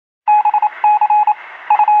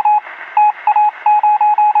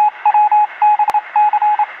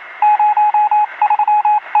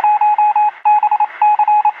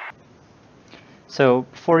So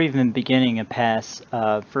before even beginning a pass,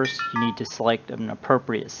 first you need to select an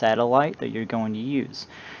appropriate satellite that you're going to use.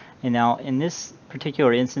 And now in this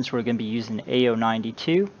particular instance we're going to be using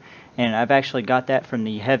AO92, and I've actually got that from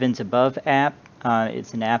the Heavens Above app.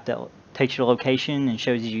 It's an app that takes your location and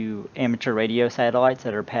shows you amateur radio satellites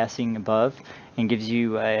that are passing above and gives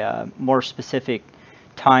you a more specific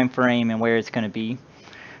time frame and where it's going to be.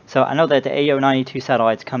 So I know that the AO92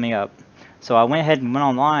 satellite's coming up, so I went ahead and went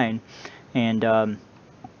online and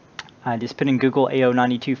I just put in Google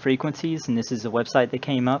AO92 frequencies, and this is the website that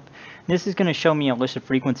came up. This is going to show me a list of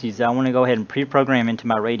frequencies that I want to go ahead and pre-program into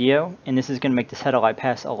my radio, and this is going to make the satellite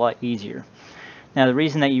pass a lot easier. Now the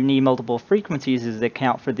reason that you need multiple frequencies is to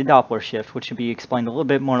account for the Doppler shift, which will be explained a little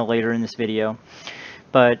bit more later in this video.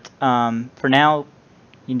 But for now,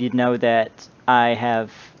 you need to know that I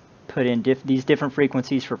have put in these different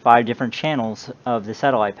frequencies for 5 different channels of the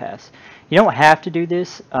satellite pass. You don't have to do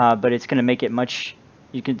this, but it's going to make it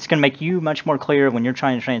it's going to make you much more clear when you're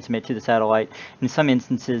trying to transmit to the satellite. In some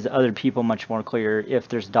instances, other people much more clear if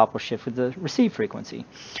there's a Doppler shift with the receive frequency.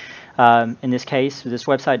 In this case, this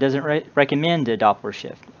website doesn't recommend a Doppler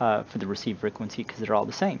shift for the receive frequency because they're all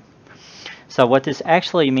the same. So what this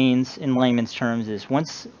actually means in layman's terms is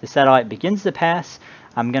once the satellite begins to pass,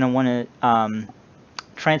 I'm going to want to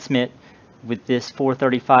transmit with this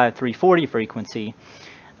 435-340 frequency.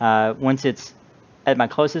 Once it's at my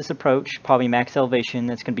closest approach, probably max elevation,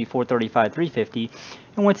 that's going to be 435-350,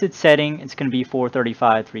 and once it's setting, it's going to be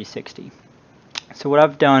 435-360. So what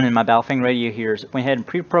I've done in my BaoFeng radio here is went ahead and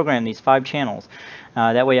pre-programmed these 5 channels.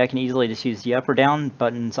 That way I can easily just use the up or down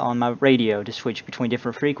buttons on my radio to switch between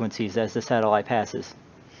different frequencies as the satellite passes.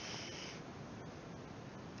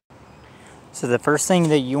 So the first thing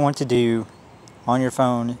that you want to do on your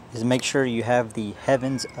phone is make sure you have the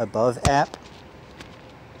Heavens Above app.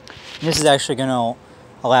 And this is actually going to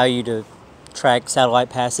allow you to track satellite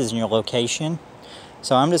passes in your location.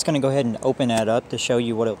 So I'm just going to go ahead and open that up to show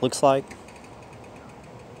you what it looks like.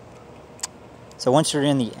 So once you're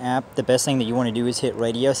in the app, the best thing that you want to do is hit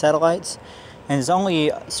radio satellites. And there's only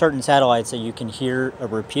certain satellites that you can hear a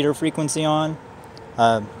repeater frequency on.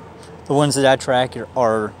 The ones that I track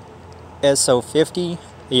are SO50,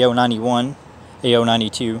 AO91,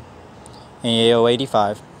 AO92, and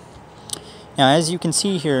AO85. Now as you can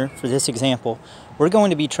see here for this example, we're going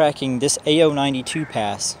to be tracking this AO92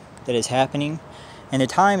 pass that is happening, and the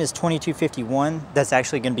time is 22:51. That's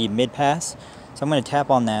actually going to be mid-pass. So I'm going to tap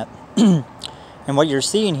on that. And what you're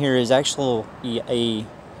seeing here is actually a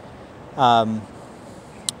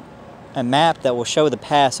map that will show the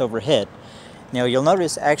pass overhead. Now you'll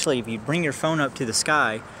notice actually if you bring your phone up to the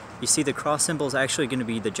sky, you see the cross symbol is actually going to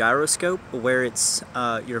be the gyroscope where it's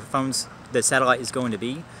the satellite is going to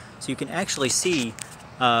be. So you can actually see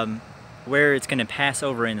where it's going to pass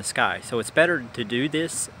over in the sky. So it's better to do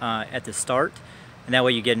this at the start, and that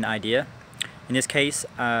way you get an idea. In this case,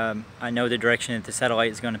 I know the direction that the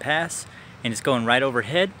satellite is going to pass, and it's going right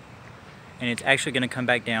overhead, and it's actually going to come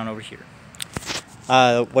back down over here.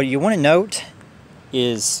 What you want to note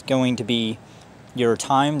is going to be your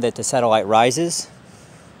time that the satellite rises,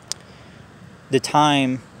 the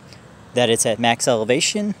time that it's at max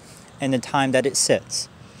elevation, and the time that it sets.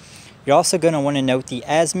 You're also going to want to note the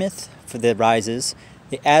azimuth for the rises,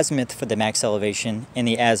 the azimuth for the max elevation, and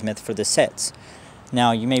the azimuth for the sets.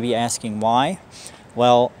 Now you may be asking why.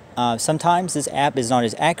 Well, sometimes this app is not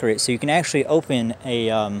as accurate, so you can actually open a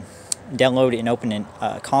download and open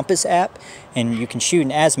a compass app, and you can shoot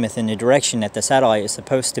an azimuth in the direction that the satellite is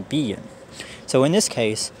supposed to be in. So in this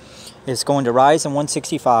case, it's going to rise in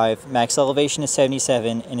 165, max elevation is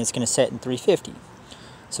 77, and it's going to set in 350.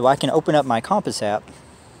 So I can open up my compass app.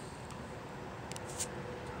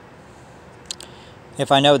 If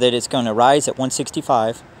I know that it's going to rise at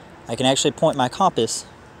 165, I can actually point my compass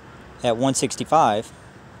at 165,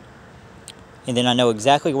 and then I know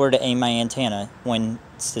exactly where to aim my antenna when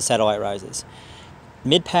the satellite rises.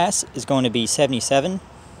 Mid-pass is going to be 77.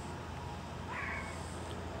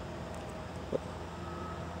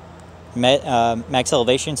 Max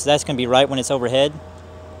elevation, so that's going to be right when it's overhead.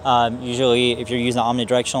 Usually if you're using an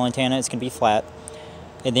omnidirectional antenna, it's going to be flat.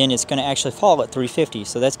 And then it's going to actually fall at 350,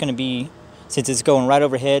 so that's going to be, since it's going right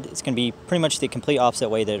overhead, it's going to be pretty much the complete opposite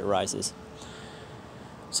way that it rises.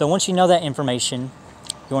 So once you know that information,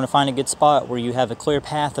 you want to find a good spot where you have a clear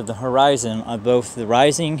path of the horizon of both the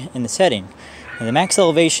rising and the setting. And the max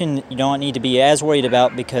elevation you don't need to be as worried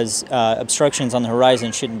about because obstructions on the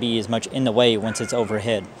horizon shouldn't be as much in the way once it's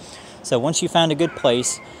overhead. So once you found a good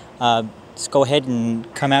place, just go ahead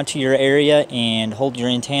and come out to your area and hold your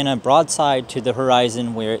antenna broadside to the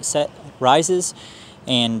horizon where it rises,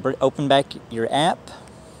 and open back your app.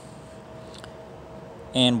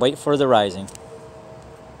 and wait for the rising.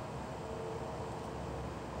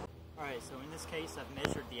 Alright, so in this case I've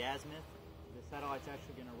measured the azimuth. The satellite's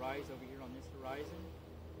actually going to rise over here on this horizon.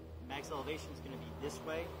 The max elevation is going to be this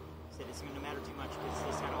way. So this isn't going to matter too much because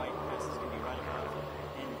this satellite pass is going to be right above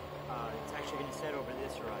it. And it's actually going to set over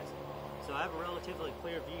this horizon. So I have a relatively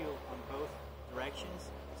clear view on both directions,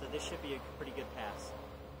 so this should be a pretty good pass.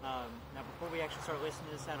 Now before we actually start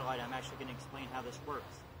listening to the satellite, I'm actually going to explain how this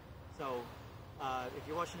works. So if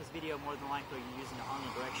you're watching this video, more than likely you're using an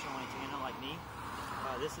omnidirectional antenna like me.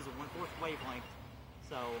 This is a 1/4 wavelength,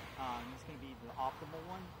 so it's going to be the optimal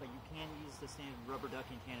one, but you can use the standard rubber duck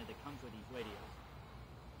antenna that comes with these radios.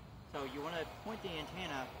 So you want to point the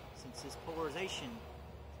antenna, since this polarization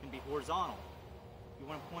is going to be horizontal, you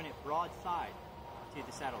want to point it broadside to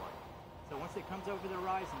the satellite. So once it comes over the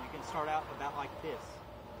horizon, you can start out about like this.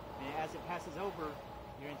 And as it passes over,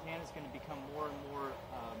 your antenna is going to become more and more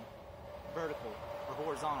vertical or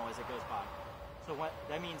horizontal as it goes by. So what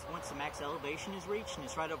that means, once the max elevation is reached and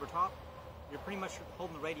it's right over top, you're pretty much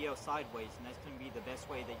holding the radio sideways, and that's going to be the best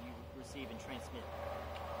way that you receive and transmit.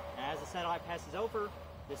 And as the satellite passes over,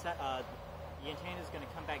 the antenna is going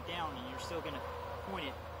to come back down, and you're still going to point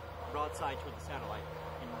it broadside toward the satellite.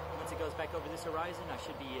 And once it goes back over this horizon, the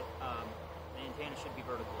antenna should be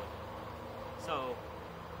vertical again. So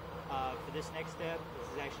for this next step, this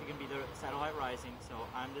is actually going to be the satellite rising. So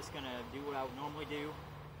I'm just going to do what I would normally do.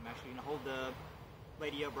 I'm actually going to hold the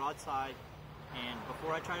radio broadside, and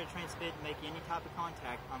before I try to transmit and make any type of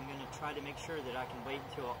contact, I'm going to try to make sure that I can wait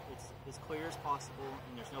until it's as clear as possible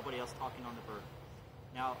and there's nobody else talking on the bird.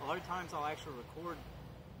 Now, a lot of times I'll actually record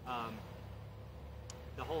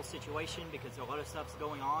the whole situation because a lot of stuff's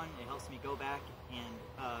going on. It helps me go back and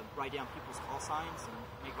write down people's call signs and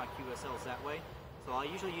make my QSLs that way. So I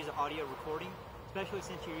usually use an audio recording, especially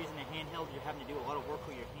since you're using a handheld. You're having to do a lot of work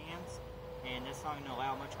with your hands, and that's not going to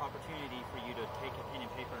allow much opportunity for you to take a pen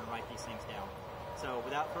and paper and write these things down. So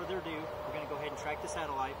without further ado, we're going to go ahead and track the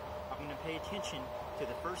satellite. I'm going to pay attention to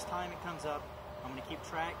the first time it comes up. I'm going to keep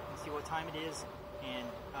track and see what time it is and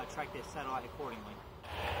track the satellite accordingly.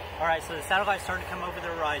 Alright, so the satellite started to come over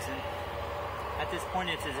the horizon. At this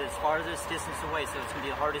point, it's as farthest distance away, so it's going to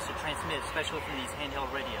be the hardest to transmit, especially from these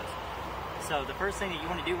handheld radios. So the first thing that you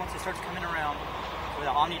want to do once it starts coming around with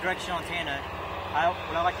an omnidirectional antenna,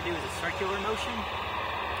 what I like to do is a circular motion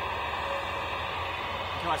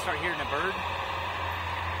until I start hearing a bird.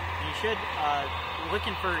 And you should be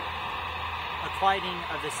looking for a quieting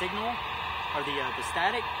of the signal or the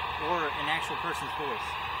static or an actual person's voice.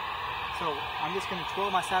 So I'm just going to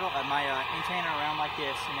twirl my antenna around like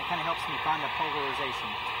this, and it kind of helps me find the polarization.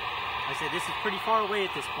 Like I said, this is pretty far away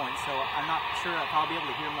at this point, so I'm not sure if I'll be able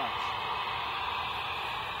to hear much.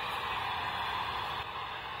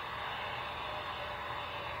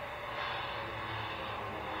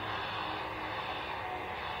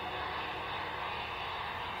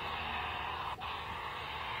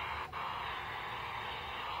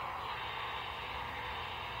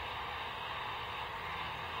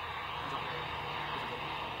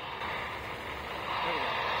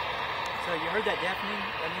 So you heard that deafening?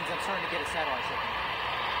 That means I'm starting to get a satellite signal.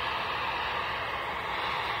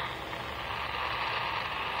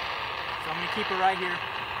 So I'm going to keep it right here.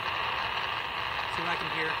 See what I can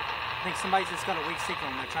hear. I think somebody's just got a weak signal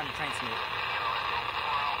and they're trying to transmit.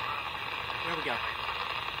 There we go.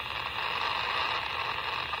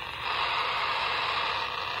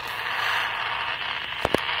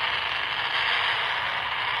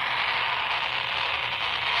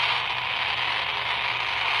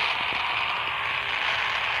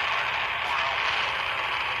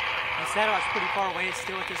 The satellite's pretty far away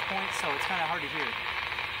still at this point, so it's kind of hard to hear. You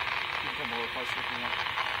can come a little closer if you want.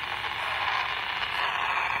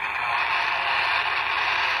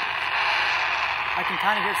 I can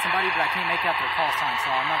kind of hear somebody, but I can't make out their call sign,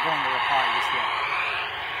 so I'm not going to reply just yet.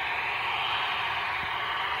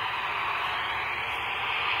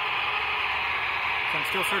 So I'm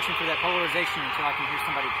still searching for that polarization until I can hear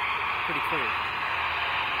somebody pretty clear.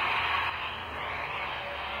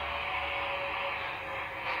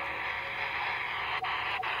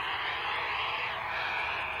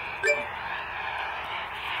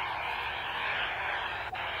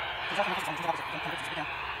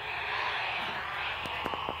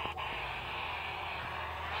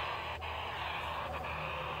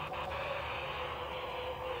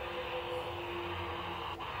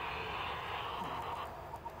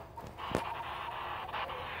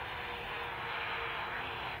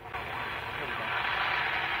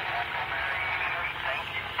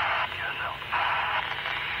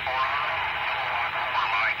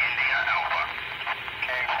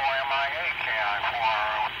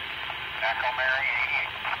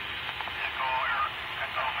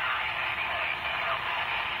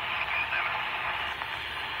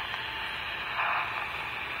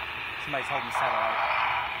 somebody's holding the satellite.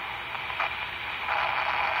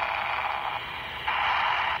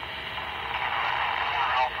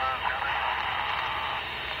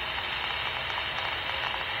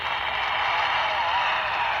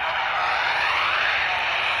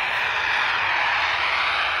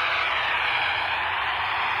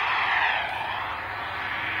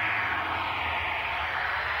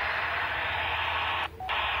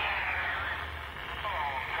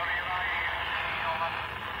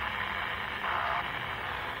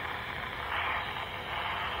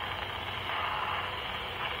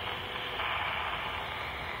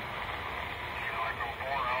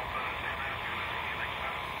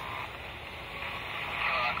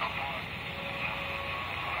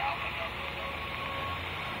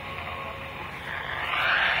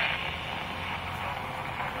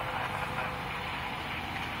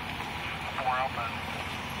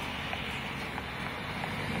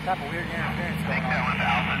 What type of weird interference going on?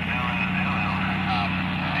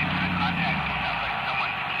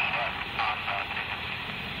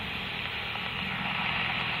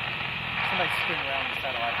 Somebody's screwing around with the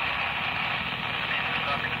satellite.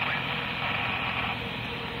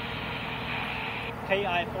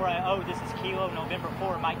 KI4IO, this is Kilo November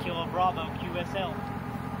 4, Mike Kilo Bravo, QSL.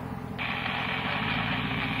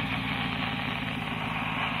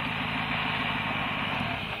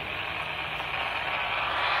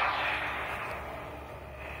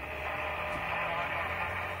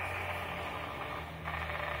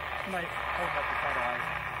 Somebody's holding up the satellite.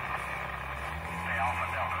 Hey, Alpha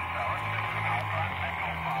Delta 7, Alpha Echo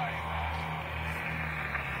 5.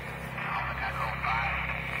 Alpha Echo 5,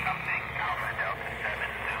 something, Alpha Delta 7,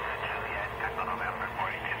 Zulu Juliet, Echo November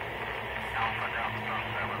 42. Alpha Delta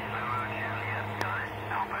 7, Zulu Juliet,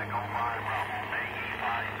 Alpha Echo 5, Bravo, Peggy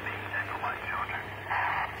 5, B, Echo Mike Georgia.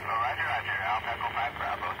 Roger, Roger, Alpha Echo 5,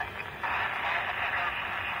 Bravo, thank you.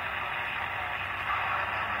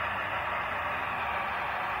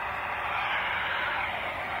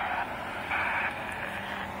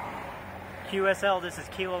 QSL, this is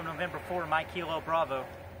Kilo November 4, Mike Kilo Bravo.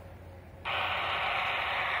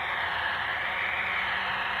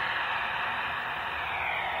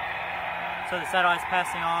 So the satellite's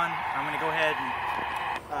passing on. I'm going to go ahead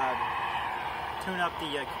and tune up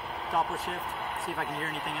the Doppler shift, see if I can hear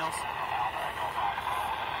anything else.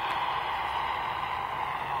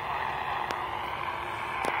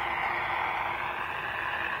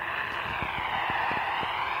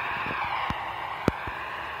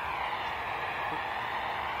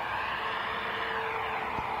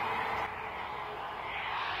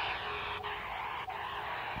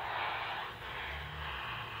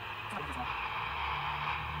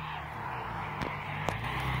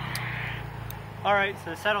 Alright, so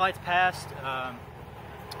the satellite's passed.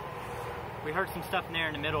 We heard some stuff in there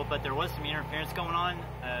in the middle, but there was some interference going on.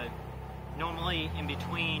 Normally, in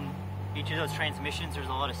between each of those transmissions, there's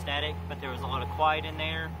a lot of static, but there was a lot of quiet in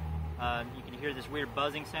there. You can hear this weird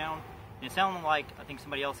buzzing sound. And it sounded like, I think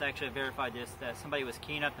somebody else actually verified this, that somebody was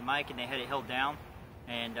keying up the mic and they had it held down.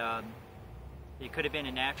 And it could have been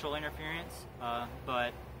a natural interference,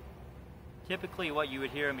 but typically what you would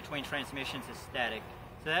hear in between transmissions is static.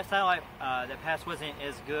 So that satellite, that pass wasn't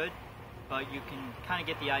as good, but you can kind of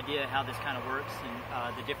get the idea how this kind of works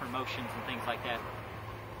and the different motions and things like that.